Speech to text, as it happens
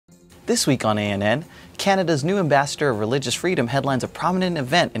This week on ANN, Canada's new ambassador of religious freedom headlines a prominent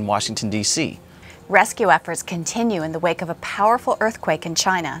event in Washington, D.C. Rescue efforts continue in the wake of a powerful earthquake in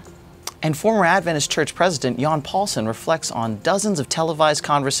China. And former Adventist Church President Paulsen reflects on dozens of televised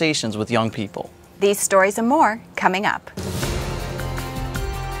conversations with young people. These stories and more coming up.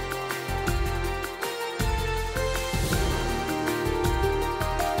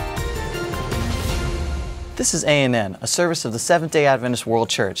 This is ANN, a service of the Seventh-day Adventist World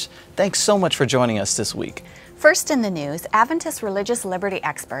Church. Thanks so much for joining us this week. First in the news, Adventist religious liberty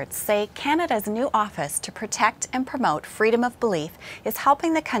experts say Canada's new office to protect and promote freedom of belief is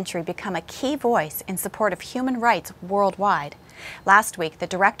helping the country become a key voice in support of human rights worldwide. Last week, the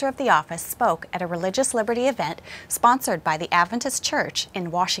director of the office spoke at a religious liberty event sponsored by the Adventist Church in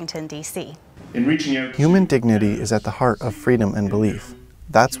Washington, D.C. Human dignity is at the heart of freedom and belief.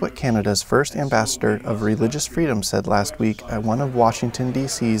 That's what Canada's first ambassador of religious freedom said last week at one of Washington,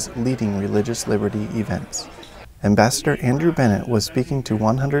 D.C.'s leading religious liberty events. Ambassador Andrew Bennett was speaking to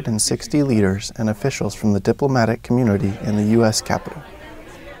 160 leaders and officials from the diplomatic community in the U.S. Capitol.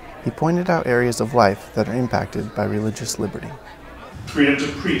 He pointed out areas of life that are impacted by religious liberty. Freedom to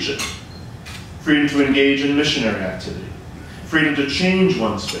preach it, freedom to engage in missionary activity, freedom to change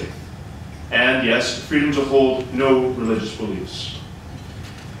one's faith, and yes, freedom to hold no religious beliefs.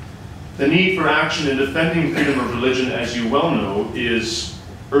 The need for action in defending freedom of religion, as you well know, is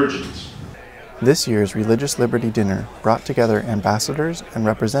urgent. This year's Religious Liberty Dinner brought together ambassadors and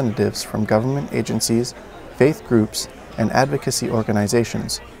representatives from government agencies, faith groups, and advocacy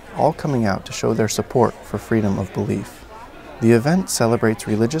organizations, all coming out to show their support for freedom of belief. The event celebrates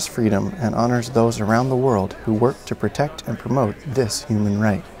religious freedom and honors those around the world who work to protect and promote this human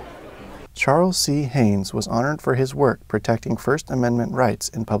right. Charles C. Haynes was honored for his work protecting First Amendment rights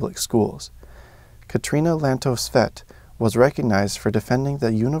in public schools. Katrina Lantos-Fett was recognized for defending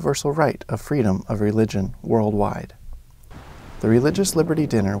the universal right of freedom of religion worldwide. The Religious Liberty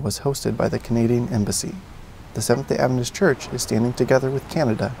Dinner was hosted by the Canadian Embassy. The Seventh-day Adventist Church is standing together with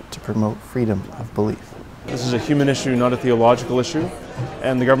Canada to promote freedom of belief. This is a human issue, not a theological issue,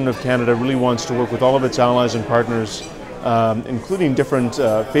 and the Government of Canada really wants to work with all of its allies and partners, including different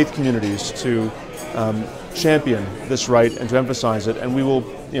faith communities, to champion this right and to emphasize it. And we will,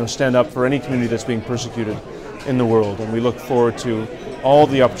 stand up for any community that's being persecuted in the world. And we look forward to all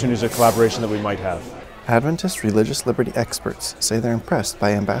the opportunities of collaboration that we might have. Adventist religious liberty experts say they're impressed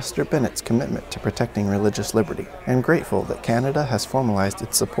by Ambassador Bennett's commitment to protecting religious liberty and grateful that Canada has formalized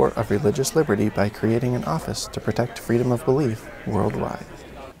its support of religious liberty by creating an office to protect freedom of belief worldwide.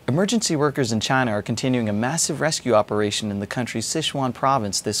 Emergency workers in China are continuing a massive rescue operation in the country's Sichuan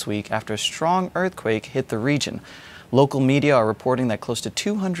province this week after a strong earthquake hit the region. Local media are reporting that close to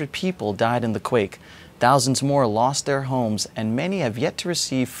 200 people died in the quake. Thousands more lost their homes, and many have yet to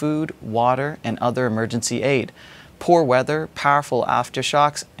receive food, water, and other emergency aid. Poor weather, powerful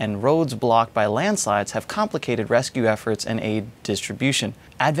aftershocks, and roads blocked by landslides have complicated rescue efforts and aid distribution.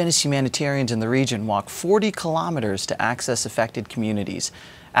 Adventist humanitarians in the region walk 40 kilometers to access affected communities.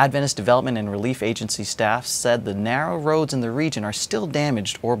 Adventist Development and Relief Agency staff said the narrow roads in the region are still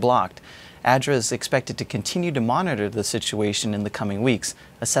damaged or blocked. ADRA is expected to continue to monitor the situation in the coming weeks,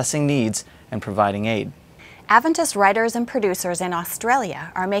 assessing needs and providing aid. Adventist writers and producers in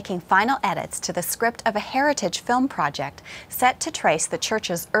Australia are making final edits to the script of a heritage film project set to trace the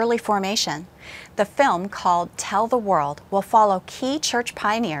church's early formation. The film, called Tell the World, will follow key church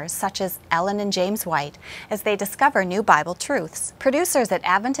pioneers such as Ellen and James White as they discover new Bible truths. Producers at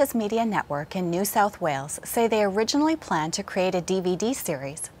Adventist Media Network in New South Wales say they originally planned to create a DVD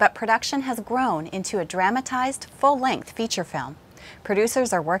series, but production has grown into a dramatized, full-length feature film.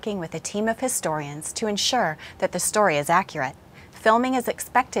 Producers are working with a team of historians to ensure that the story is accurate. Filming is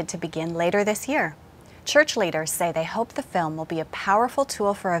expected to begin later this year. Church leaders say they hope the film will be a powerful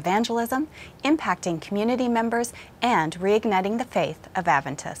tool for evangelism, impacting community members, and reigniting the faith of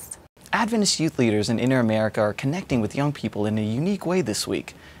Adventists. Adventist youth leaders in Inner America are connecting with young people in a unique way this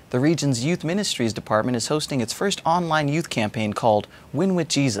week. The region's Youth Ministries Department is hosting its first online youth campaign called Win with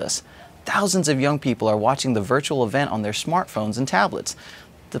Jesus. Thousands of young people are watching the virtual event on their smartphones and tablets.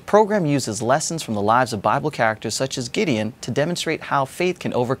 The program uses lessons from the lives of Bible characters such as Gideon to demonstrate how faith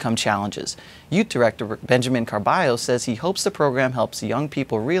can overcome challenges. Youth Director Benjamin Carballo says he hopes the program helps young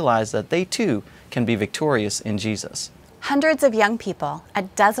people realize that they too can be victorious in Jesus. Hundreds of young people, a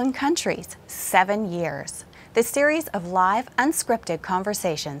dozen countries, 7 years. The series of live, unscripted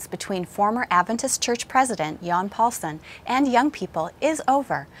conversations between former Adventist Church President Paulsen and young people is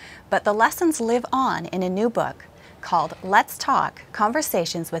over, but the lessons live on in a new book. called Let's Talk,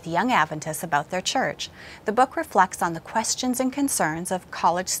 Conversations with Young Adventists About Their Church. The book reflects on the questions and concerns of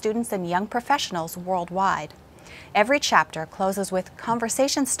college students and young professionals worldwide. Every chapter closes with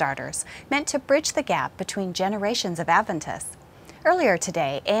conversation starters meant to bridge the gap between generations of Adventists. Earlier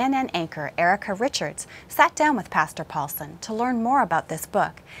today, ANN anchor Erica Richards sat down with Pastor Paulsen to learn more about this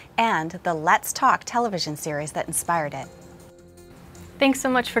book and the Let's Talk television series that inspired it. Thanks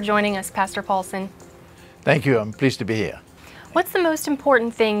so much for joining us, Pastor Paulsen. Thank you. I'm pleased to be here. What's the most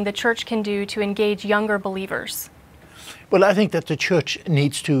important thing the church can do to engage younger believers? Well, I think that the church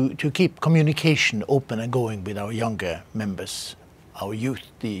needs to keep communication open and going with our younger members, our youth,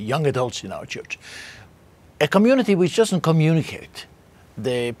 the young adults in our church. A community which doesn't communicate,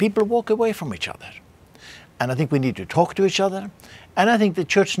 the people walk away from each other. And I think we need to talk to each other. And I think the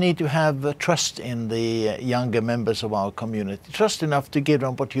church needs to have trust in the younger members of our community, trust enough to give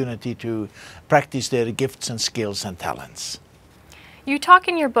them opportunity to practice their gifts and skills and talents. You talk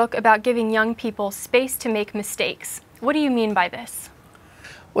in your book about giving young people space to make mistakes. What do you mean by this?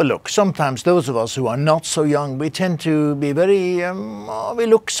 Well, look, sometimes those of us who are not so young, we tend to be very, we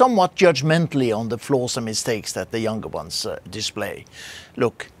look somewhat judgmentally on the flaws and mistakes that the younger ones display.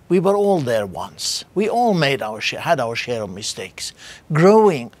 Look, we were all there once. We all had our share of mistakes.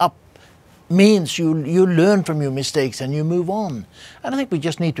 Growing up means you learn from your mistakes and you move on. And I think we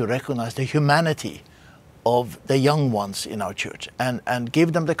just need to recognize the humanity of the young ones in our church and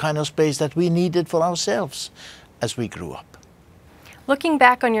give them the kind of space that we needed for ourselves as we grew up. Looking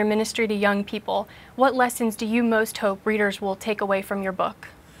back on your ministry to young people, what lessons do you most hope readers will take away from your book?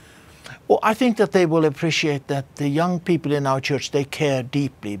 Well, I think that they will appreciate that the young people in our church, they care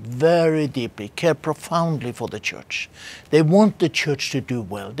deeply, very deeply, care profoundly for the church. They want the church to do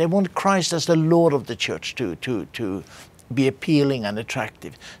well. They want Christ as the Lord of the church to be appealing and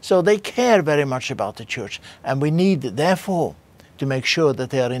attractive. So they care very much about the church, and we need, therefore, to make sure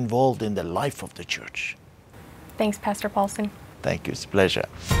that they are involved in the life of the church. Thanks, Pastor Paulsen. Thank you. It's a pleasure.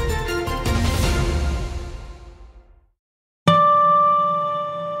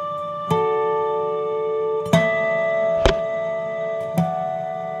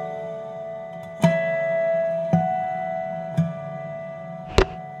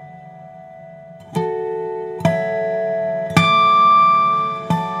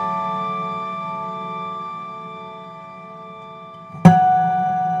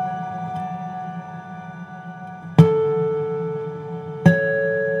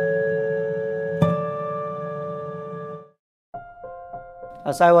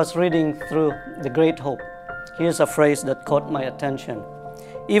 As I was reading through The Great Hope, here's a phrase that caught my attention.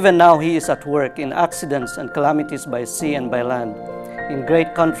 Even now he is at work in accidents and calamities by sea and by land, in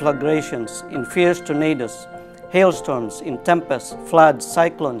great conflagrations, in fierce tornadoes, hailstorms, in tempests, floods,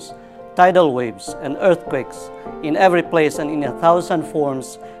 cyclones, tidal waves, and earthquakes. In every place and in 1,000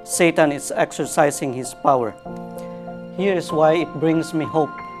 forms, Satan is exercising his power. Here is why it brings me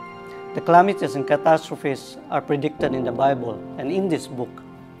hope. The calamities and catastrophes are predicted in the Bible and in this book,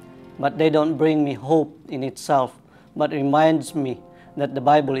 but they don't bring me hope in itself, but reminds me that the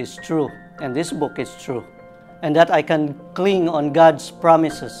Bible is true and this book is true, and that I can cling on God's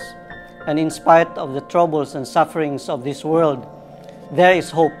promises. And in spite of the troubles and sufferings of this world, there is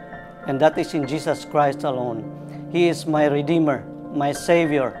hope, and that is in Jesus Christ alone. He is my Redeemer, my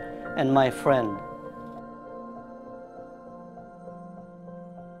Savior, and my friend.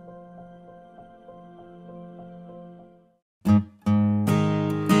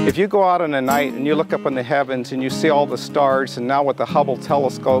 If you go out in the night and you look up in the heavens and you see all the stars, and now with the Hubble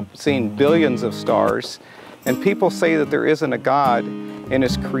telescope seeing billions of stars, and people say that there isn't a God in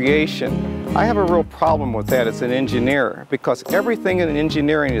His creation, I have a real problem with that as an engineer, because everything in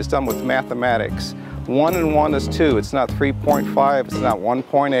engineering is done with mathematics. 1 and 1 is 2. It's not 3.5. It's not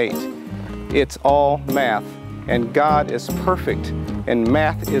 1.8. It's all math. And God is perfect, and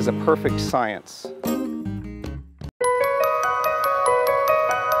math is a perfect science.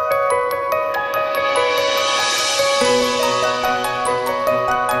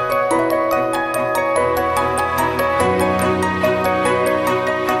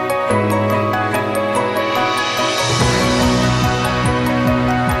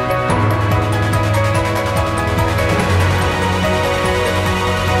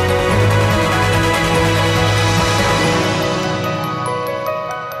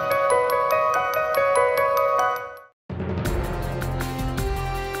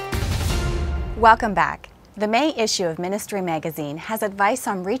 Welcome back. The May issue of Ministry Magazine has advice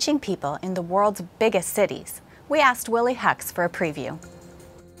on reaching people in the world's biggest cities. We asked Willie Hux for a preview.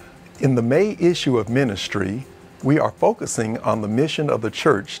 In the May issue of Ministry, we are focusing on the mission of the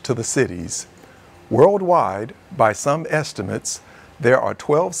church to the cities. Worldwide, by some estimates, there are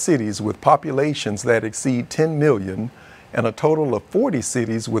 12 cities with populations that exceed 10 million and a total of 40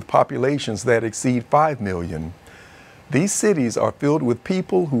 cities with populations that exceed 5 million. These cities are filled with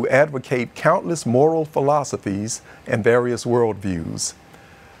people who advocate countless moral philosophies and various worldviews.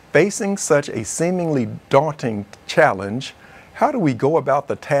 Facing such a seemingly daunting challenge, how do we go about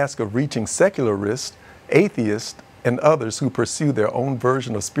the task of reaching secularists, atheists, and others who pursue their own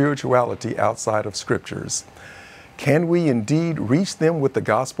version of spirituality outside of scriptures? Can we indeed reach them with the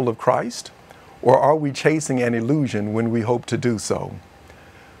gospel of Christ? Or are we chasing an illusion when we hope to do so?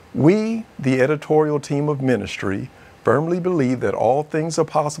 We, the editorial team of ministry, firmly believe that all things are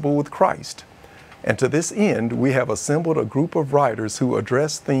possible with Christ. And to this end, we have assembled a group of writers who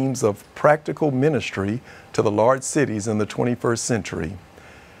address themes of practical ministry to the large cities in the 21st century.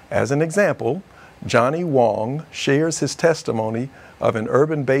 As an example, Johnny Wong shares his testimony of an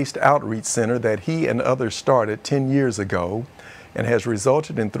urban-based outreach center that he and others started 10 years ago and has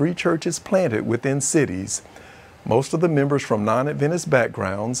resulted in 3 churches planted within cities, most of the members from non-Adventist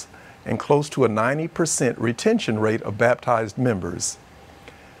backgrounds, and close to a 90% retention rate of baptized members.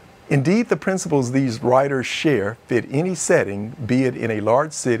 Indeed, the principles these writers share fit any setting, be it in a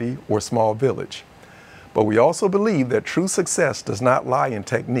large city or small village. But we also believe that true success does not lie in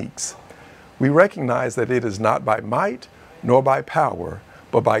techniques. We recognize that it is not by might nor by power,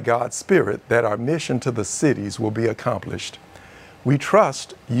 but by God's Spirit that our mission to the cities will be accomplished. We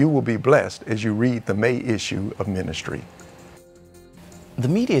trust you will be blessed as you read the May issue of Ministry. The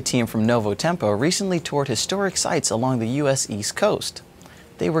media team from Novo Tempo recently toured historic sites along the U.S. East Coast.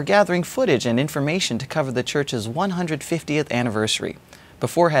 They were gathering footage and information to cover the church's 150th anniversary.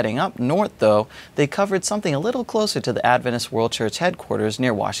 Before heading up north, though, they covered something a little closer to the Adventist World Church headquarters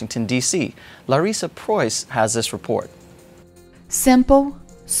near Washington, D.C. Larissa Preuss has this report. Simple,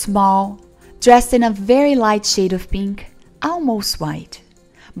 small, dressed in a very light shade of pink, almost white.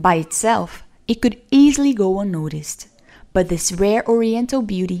 By itself, it could easily go unnoticed. But this rare Oriental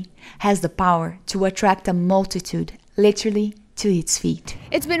beauty has the power to attract a multitude, literally, to its feet.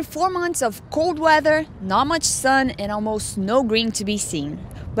 It's been 4 months of cold weather, not much sun, and almost no green to be seen.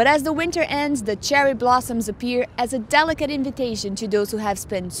 But as the winter ends, the cherry blossoms appear as a delicate invitation to those who have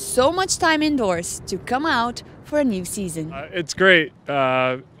spent so much time indoors to come out for a new season. It's great.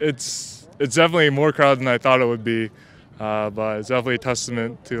 It's definitely more crowded than I thought it would be. But it's definitely a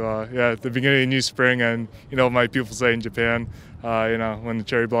testament to the beginning of new spring, and my people say in Japan, when the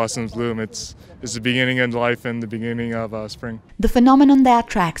cherry blossoms bloom, it's the beginning of life and the beginning of spring. The phenomenon that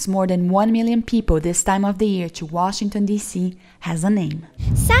attracts more than 1 million people this time of the year to Washington, D.C. has a name.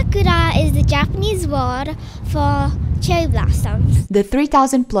 Sakura is the Japanese word for cherry blossoms. The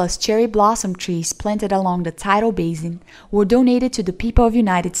 3,000 plus cherry blossom trees planted along the tidal basin were donated to the people of the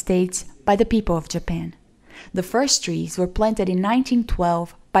United States by the people of Japan. The first trees were planted in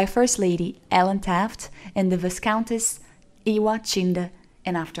 1912 by First Lady Ellen Taft and the Viscountess Iwa Chinda,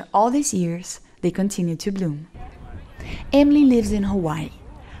 and after all these years, they continue to bloom. Emily lives in Hawaii.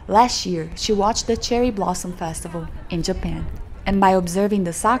 Last year, she watched the Cherry Blossom Festival in Japan, and by observing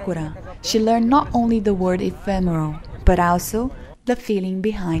the sakura, she learned not only the word ephemeral, but also the feeling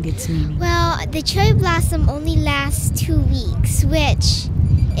behind its meaning. Well, the cherry blossom only lasts 2 weeks, which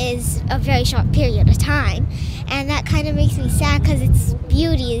is a very short period of time, and that kind of makes me sad because its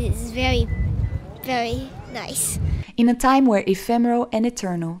beauty is very, very nice. In a time where ephemeral and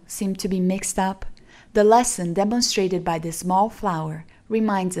eternal seem to be mixed up, the lesson demonstrated by this small flower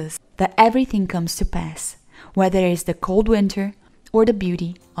reminds us that everything comes to pass, whether it is the cold winter or the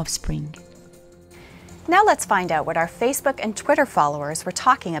beauty of spring. Now let's find out what our Facebook and Twitter followers were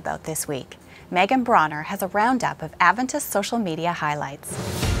talking about this week. Megan Bronner has a roundup of Adventist social media highlights.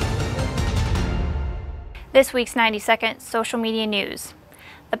 This week's 90-second social media news.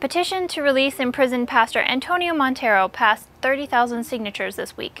 The petition to release imprisoned Pastor Antonio Montero passed 30,000 signatures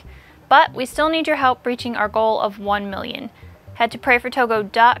this week. But we still need your help reaching our goal of 1 million. Head to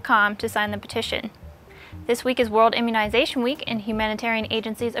prayfortogo.com to sign the petition. This week is World Immunization Week, and humanitarian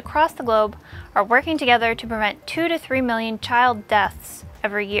agencies across the globe are working together to prevent 2 to 3 million child deaths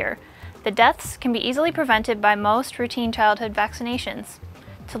every year. The deaths can be easily prevented by most routine childhood vaccinations.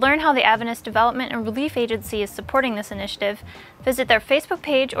 To learn how the Adventist Development and Relief Agency is supporting this initiative, visit their Facebook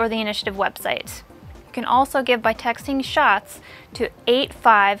page or the initiative website. You can also give by texting SHOTS to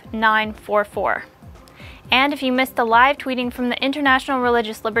 85944. And if you missed the live tweeting from the International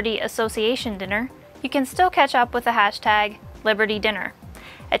Religious Liberty Association dinner, you can still catch up with the hashtag LibertyDinner.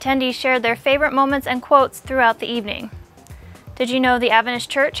 Attendees shared their favorite moments and quotes throughout the evening. Did you know the Adventist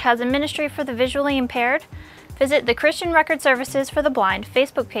Church has a ministry for the visually impaired? Visit the Christian Record Services for the Blind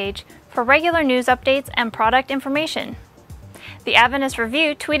Facebook page for regular news updates and product information. The Adventist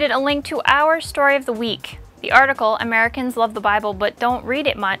Review tweeted a link to our Story of the Week. The article, Americans Love the Bible But Don't Read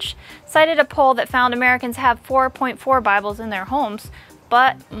It Much, cited a poll that found Americans have 4.4 Bibles in their homes,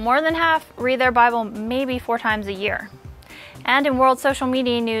 but more than half read their Bible maybe 4 times a year. And in world social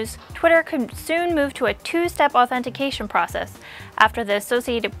media news, Twitter could soon move to a 2-step authentication process after the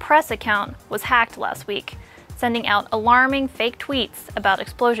Associated Press account was hacked last week, sending out alarming fake tweets about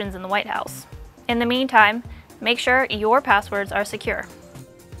explosions in the White House. In the meantime, make sure your passwords are secure.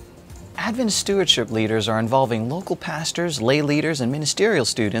 Adventist stewardship leaders are involving local pastors, lay leaders, and ministerial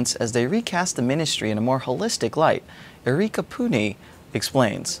students as they recast the ministry in a more holistic light. Erika Puni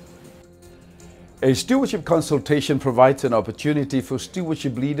explains. A stewardship consultation provides an opportunity for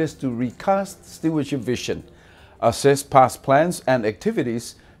stewardship leaders to recast stewardship vision, assess past plans and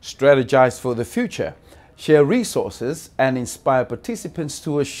activities, strategize for the future, share resources, and inspire participants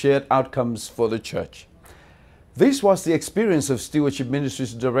towards shared outcomes for the church. This was the experience of Stewardship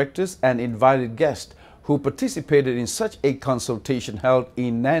Ministries directors and invited guests who participated in such a consultation held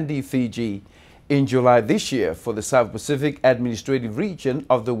in Nadi, Fiji, in July this year for the South Pacific Administrative Region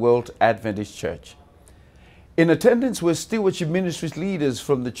of the World Adventist Church. In attendance were Stewardship Ministries leaders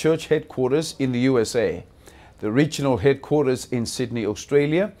from the church headquarters in the USA, the regional headquarters in Sydney,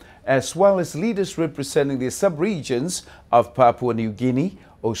 Australia, as well as leaders representing the sub-regions of Papua New Guinea,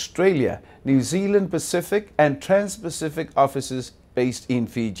 Australia, New Zealand Pacific, and Trans-Pacific offices based in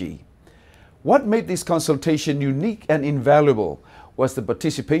Fiji. What made this consultation unique and invaluable was the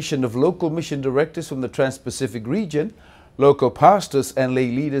participation of local mission directors from the Trans-Pacific region, local pastors and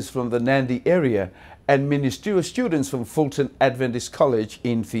lay leaders from the Nadi area, and ministerial students from Fulton Adventist College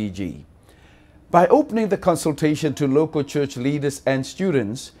in Fiji. By opening the consultation to local church leaders and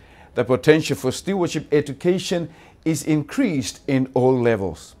students, the potential for stewardship education is increased in all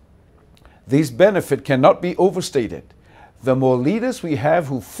levels. This benefit cannot be overstated. The more leaders we have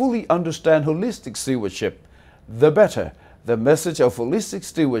who fully understand holistic stewardship, the better. The message of holistic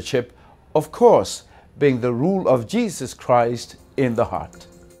stewardship, of course, being the rule of Jesus Christ in the heart.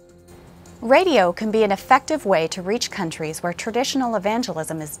 Radio can be an effective way to reach countries where traditional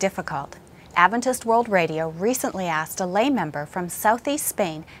evangelism is difficult. Adventist World Radio recently asked a lay member from southeast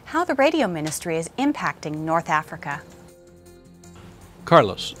Spain how the radio ministry is impacting North Africa.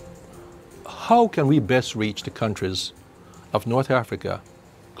 Carlos, how can we best reach the countries of North Africa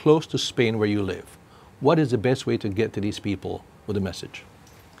close to Spain where you live? What is the best way to get to these people with a message?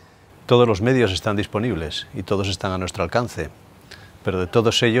 Todos los medios están disponibles y todos están a nuestro alcance, pero de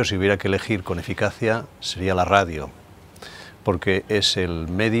todos ellos, si hubiera que elegir con eficacia, sería la radio, porque es el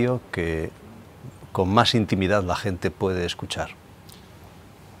medio que con más intimidad la gente puede escuchar.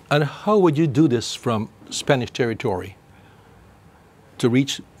 And how would you do this from Spanish territory to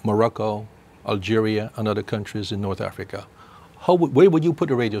reach Morocco, Algeria, and other countries in North Africa? Where would you put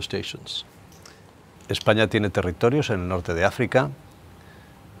the radio stations? España tiene territorios en el norte de África,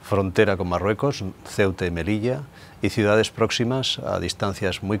 frontera con Marruecos, Ceuta y Melilla, y ciudades próximas a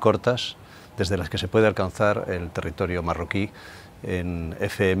distancias muy cortas, desde las que se puede alcanzar el territorio marroquí en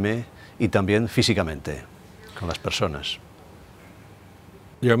FM y también físicamente, con las personas.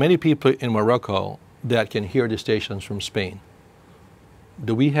 There are many people in Morocco that can hear the stations from Spain.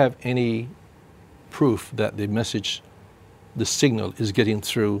 Do we have any proof that the message, the signal, is getting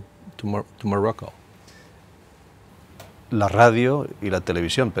through to Morocco? La radio y la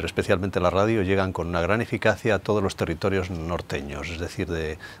televisión, pero especialmente la radio, llegan con una gran eficacia a todos los territorios norteños, es decir,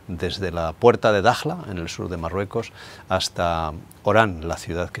 desde la puerta de Dakhla, en el sur de Marruecos, hasta Orán, la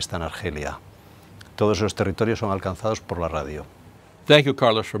ciudad que está en Argelia. Todos esos territorios son alcanzados por la radio. Thank you,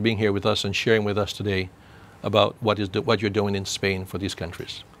 Carlos, for being here with us and sharing with us today about what you're doing in Spain for these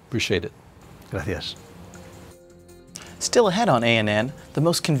countries. Appreciate it. Gracias. Still ahead on ANN, the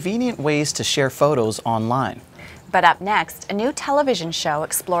most convenient ways to share photos online. But up next, a new television show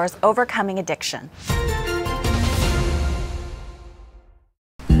explores overcoming addiction.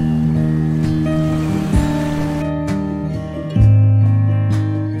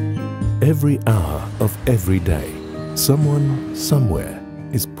 Every hour of every day, someone, somewhere,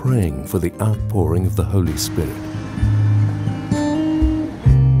 is praying for the outpouring of the Holy Spirit.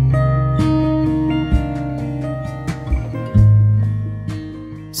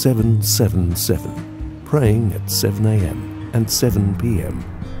 "777", praying at 7 a.m. and 7 p.m.,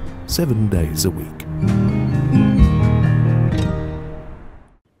 7 days a week.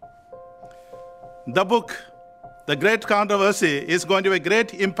 The book, The Great Controversy, is going to have a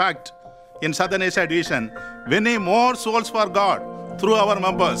great impact in Southern Asia Division, winning more souls for God through our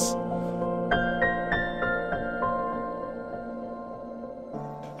members.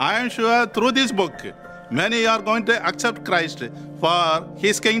 I am sure through this book, many are going to accept Christ for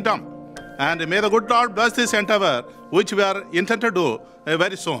his kingdom. And may the good Lord bless this endeavor, which we are intent to do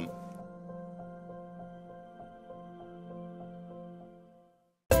very soon.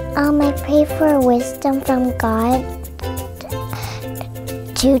 I pray for wisdom from God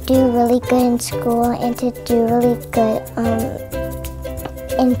to do really good in school and to do really good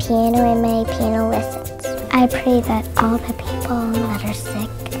in piano and my piano lessons. I pray that all the people that are sick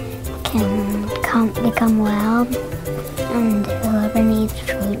can become well, and whoever needs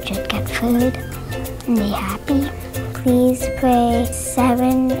food should get food and be happy. Please pray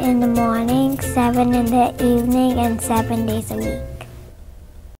 7 in the morning, 7 in the evening, and 7 days a week.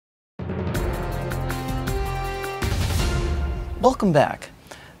 Welcome back.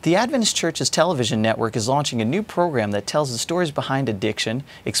 The Adventist Church's television network is launching a new program that tells the stories behind addiction,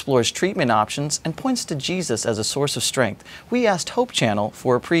 explores treatment options, and points to Jesus as a source of strength. We asked Hope Channel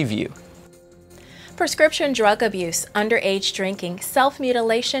for a preview. Prescription drug abuse, underage drinking,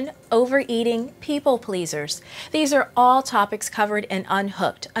 self-mutilation, overeating, people pleasers. These are all topics covered in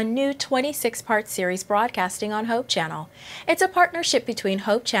Unhooked, a new 26-part series broadcasting on Hope Channel. It's a partnership between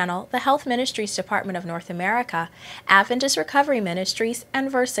Hope Channel, the Health Ministries Department of North America, Adventist Recovery Ministries,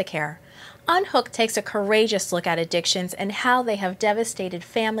 and VersaCare. Unhooked takes a courageous look at addictions and how they have devastated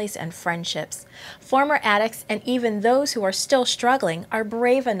families and friendships. Former addicts and even those who are still struggling are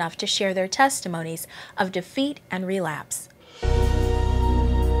brave enough to share their testimonies of defeat and relapse.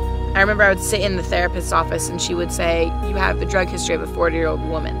 I remember I would sit in the therapist's office and she would say, "You have the drug history of a 40-year-old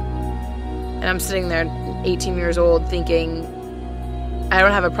woman." And I'm sitting there 18 years old thinking, I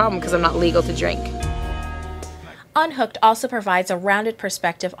don't have a problem because I'm not legal to drink. Unhooked also provides a rounded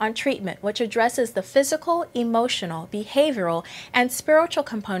perspective on treatment, which addresses the physical, emotional, behavioral, and spiritual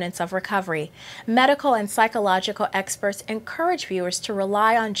components of recovery. Medical and psychological experts encourage viewers to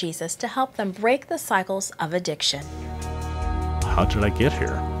rely on Jesus to help them break the cycles of addiction. How did I get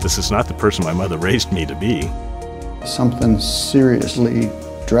here? This is not the person my mother raised me to be. Something seriously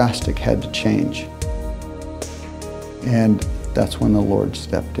drastic had to change. And that's when the Lord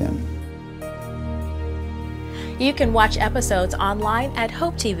stepped in. You can watch episodes online at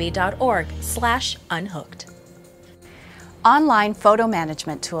hopetv.org/unhooked. Online photo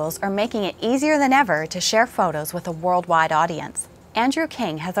management tools are making it easier than ever to share photos with a worldwide audience. Andrew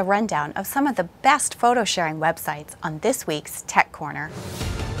King has a rundown of some of the best photo sharing websites on this week's Tech Corner.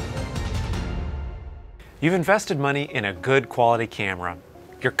 You've invested money in a good quality camera.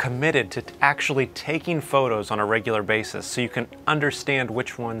 You're committed to actually taking photos on a regular basis so you can understand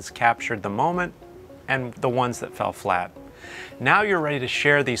which ones captured the moment and the ones that fell flat. Now you're ready to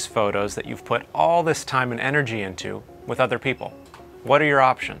share these photos that you've put all this time and energy into with other people. What are your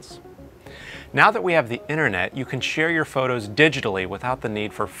options? Now that we have the internet, you can share your photos digitally without the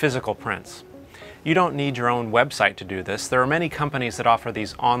need for physical prints. You don't need your own website to do this. There are many companies that offer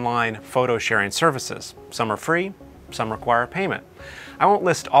these online photo sharing services. Some are free, some require payment. I won't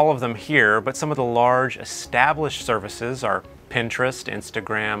list all of them here, but some of the large established services are Pinterest,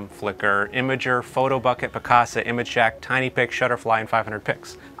 Instagram, Flickr, Imager, PhotoBucket, Picasa, ImageJack, TinyPic, Shutterfly, and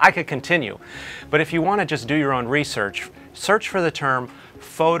 500px. I could continue, but if you want to just do your own research, search for the term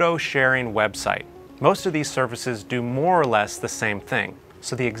photo sharing website. Most of these services do more or less the same thing,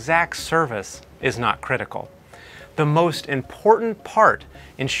 so the exact service is not critical. The most important part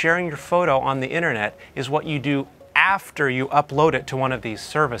in sharing your photo on the internet is what you do after you upload it to one of these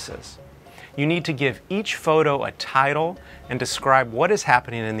services. You need to give each photo a title and describe what is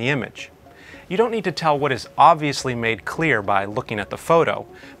happening in the image. You don't need to tell what is obviously made clear by looking at the photo,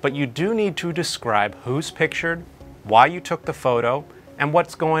 but you do need to describe who's pictured, why you took the photo, and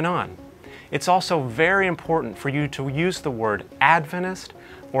what's going on. It's also very important for you to use the word Adventist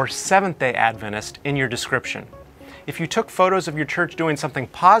or Seventh-day Adventist in your description. If you took photos of your church doing something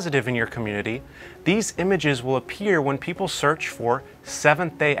positive in your community, these images will appear when people search for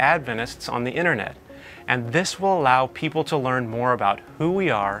Seventh-day Adventists on the internet. And this will allow people to learn more about who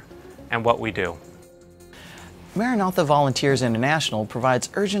we are and what we do. Maranatha Volunteers International provides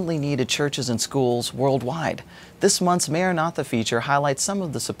urgently needed churches and schools worldwide. This month's Maranatha feature highlights some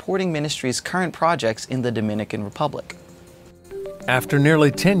of the supporting ministry's current projects in the Dominican Republic. After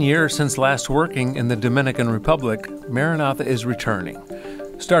nearly 10 years since last working in the Dominican Republic, Maranatha is returning.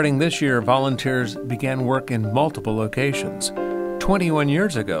 Starting this year, volunteers began work in multiple locations. 21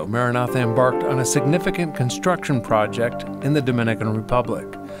 years ago, Maranatha embarked on a significant construction project in the Dominican Republic.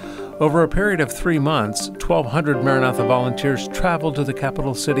 Over a period of 3 months, 1,200 Maranatha volunteers traveled to the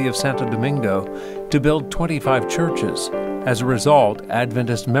capital city of Santo Domingo to build 25 churches. As a result,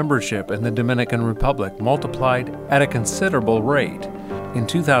 Adventist membership in the Dominican Republic multiplied at a considerable rate. In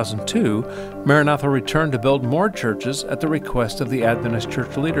 2002, Maranatha returned to build more churches at the request of the Adventist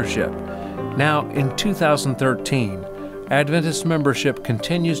church leadership. Now, in 2013, Adventist membership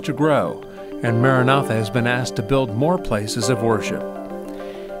continues to grow, and Maranatha has been asked to build more places of worship.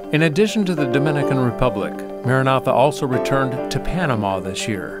 In addition to the Dominican Republic, Maranatha also returned to Panama this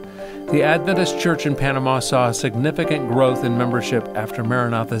year. The Adventist Church in Panama saw a significant growth in membership after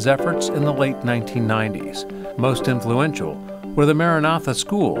Maranatha's efforts in the late 1990s. Most influential were the Maranatha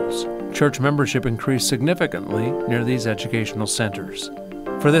schools. Church membership increased significantly near these educational centers.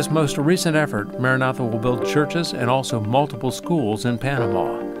 For this most recent effort, Maranatha will build churches and also multiple schools in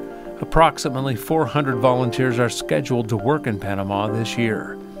Panama. Approximately 400 volunteers are scheduled to work in Panama this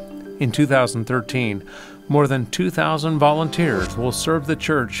year. In 2013, more than 2,000 volunteers will serve the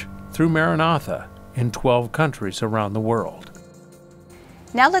church through Maranatha in 12 countries around the world.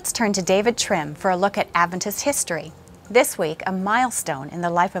 Now let's turn to David Trim for a look at Adventist history. This week, a milestone in the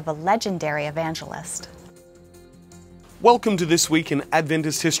life of a legendary evangelist. Welcome to This Week in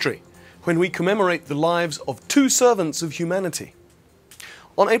Adventist History, when we commemorate the lives of two servants of humanity.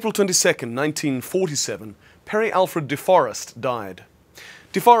 On April 22, 1947, Perry Alfred DeForest died.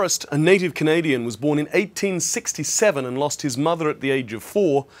 DeForest, a native Canadian, was born in 1867 and lost his mother at the age of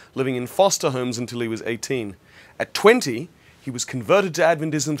 4, living in foster homes until he was 18. At 20, he was converted to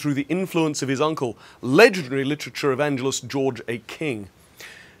Adventism through the influence of his uncle, legendary literature evangelist George A. King.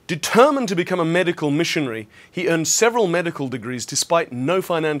 Determined to become a medical missionary, he earned several medical degrees despite no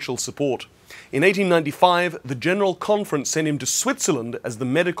financial support. In 1895, the General Conference sent him to Switzerland as the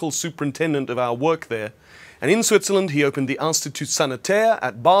medical superintendent of our work there. And in Switzerland, he opened the Institut Sanitaire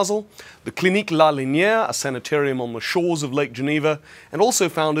at Basel, the Clinique La Linière, a sanitarium on the shores of Lake Geneva, and also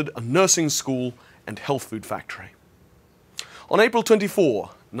founded a nursing school and health food factory. On April 24,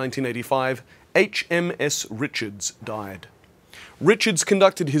 1985, HMS Richards died. Richards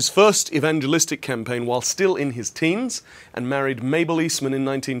conducted his first evangelistic campaign while still in his teens and married Mabel Eastman in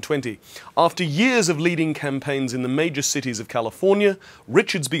 1920. After years of leading campaigns in the major cities of California,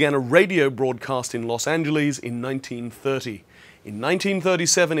 Richards began a radio broadcast in Los Angeles in 1930. In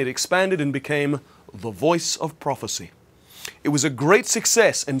 1937, it expanded and became the Voice of Prophecy. It was a great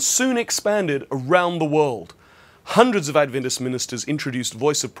success and soon expanded around the world. Hundreds of Adventist ministers introduced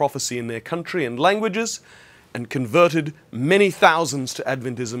Voice of Prophecy in their country and languages, and converted many thousands to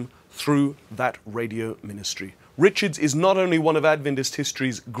Adventism through that radio ministry. Richards is not only one of Adventist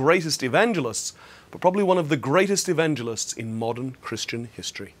history's greatest evangelists, but probably one of the greatest evangelists in modern Christian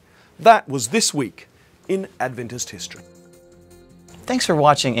history. That was This Week in Adventist History. Thanks for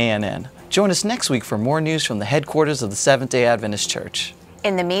watching ANN. Join us next week for more news from the headquarters of the Seventh-day Adventist Church.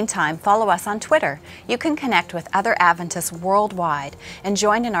 In the meantime, follow us on Twitter. You can connect with other Adventists worldwide and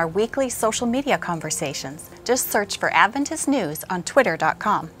join in our weekly social media conversations. Just search for Adventist News on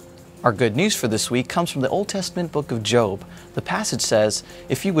twitter.com. Our good news for this week comes from the Old Testament book of Job. The passage says,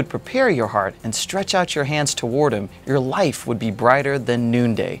 "If you would prepare your heart and stretch out your hands toward him, your life would be brighter than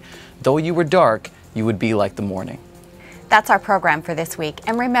noonday. Though you were dark, you would be like the morning." That's our program for this week.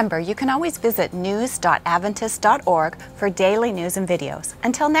 And remember, you can always visit news.adventist.org for daily news and videos.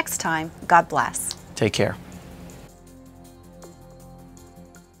 Until next time, God bless. Take care.